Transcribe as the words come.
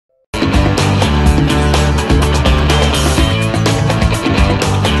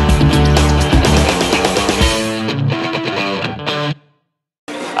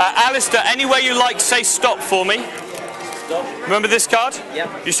sister, anywhere you like, say stop for me. Stop. Remember this card?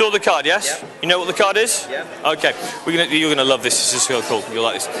 Yeah. You saw the card, yes? Yeah. You know what the card is? Yeah. Okay. You're gonna love this. This is so cool. You'll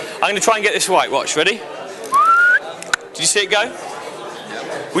like this. I'm gonna try and get this right. Watch. Ready? Did you see it go?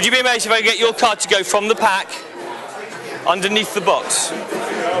 Yeah. Would you be amazed if I get your card to go from the pack underneath the box? It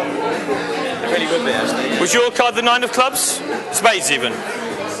really would be, actually. Yeah. Was your card the 9 of clubs? Spades even.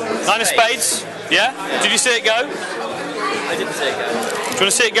 9 of spades? Yeah? Did you see it go? I didn't see it go. Do you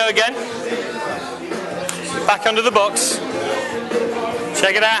want to see it go again? Back under the box.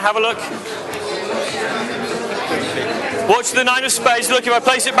 Check it out, have a look. Watch the 9 of spades. Look, if I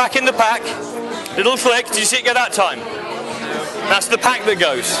place it back in the pack, little flick. Did you see it go that time? That's the pack that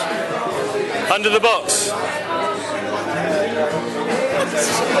goes under the box.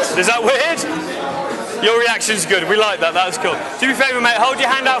 Is that weird? Your reaction's good. We like that. That was cool. Do me a favour, mate. Hold your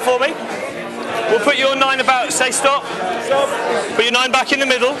hand out for me. We'll put your 9 about. Say stop. Stop. Put your 9 back in the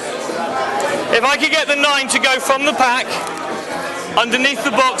middle. If I could get the 9 to go from the pack underneath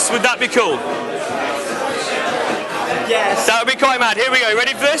the box, would that be cool? Yes. That would be quite mad. Here we go.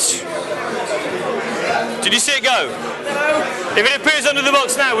 Ready for this? Did you see it go? No. If it appears under the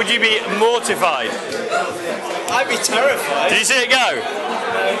box now, would you be mortified? I'd be terrified. Did you see it go?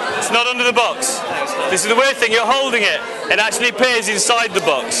 No. It's not under the box. This is the weird thing. You're holding it. It actually appears inside the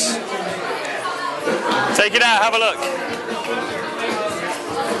box. Take it out. Have a look.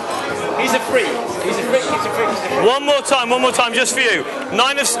 He's a freak. He's a freak. He's a freak. He's a freak. One more time, just for you.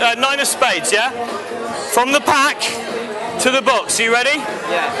 9 of spades, yeah? From the pack to the box. Are you ready?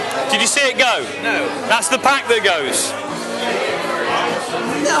 Yeah. Did you see it go? No. That's the pack that goes.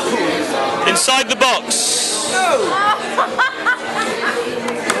 No. Inside the box. No.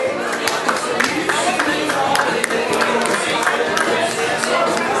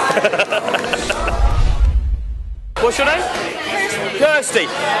 What's your name? Kirsty.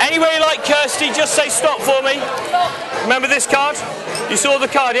 Anywhere you like, Kirsty, just say stop for me. Stop. Remember this card? You saw the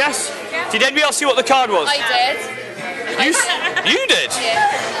card, yes? Yeah. Did anybody else see what the card was? I did. You did?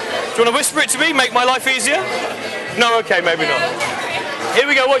 Yeah. Do you want to whisper it to me, make my life easier? No, okay, maybe not. Here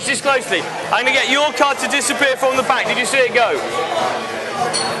we go, watch this closely. I'm going to get your card to disappear from the pack. Did you see it go?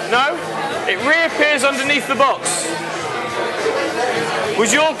 No? It reappears underneath the box.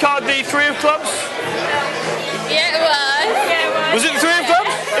 Was your card the 3 of clubs? Yeah, it was. Yeah, it was. Was it the 3 of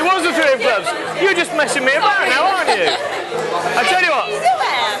clubs? It was the 3 of clubs. You're just messing me about now, aren't you? I tell you what.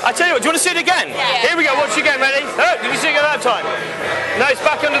 Do you want to see it again? Yeah. Here we go, watch again, ready? Oh, did you see it at that time? No, it's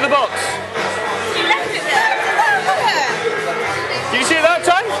back under the box. You left it there. Did you see it that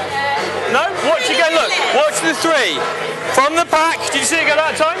time? No? Watch again, look. Watch the 3. From the pack, did you see it go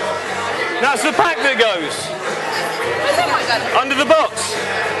that time? That's the pack that goes. Oh my God. Under the box.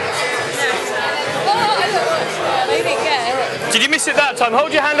 Did you miss it that time?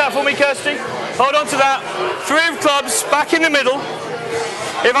 Hold your hand out for me, Kirsty. Hold on to that. 3 of clubs, back in the middle.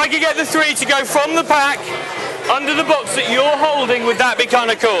 If I could get the 3 to go from the pack under the box that you're holding, would that be kind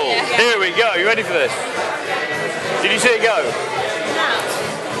of cool? Yeah. Here we go. You ready for this? Did you see it go?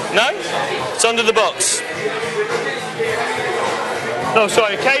 No. No? It's under the box. No,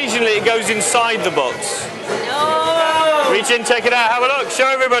 sorry. Occasionally it goes inside the box. No. Reach in, take it out, have a look. Show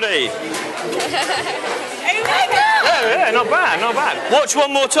everybody. Yeah, not bad, not bad. Watch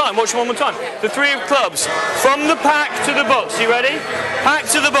one more time, watch one more time. The 3 of clubs, from the pack to the box. You ready? Pack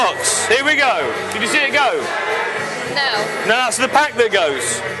to the box. Here we go. Did you see it go? No. No, that's the pack that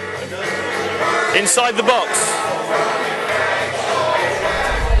goes inside the box.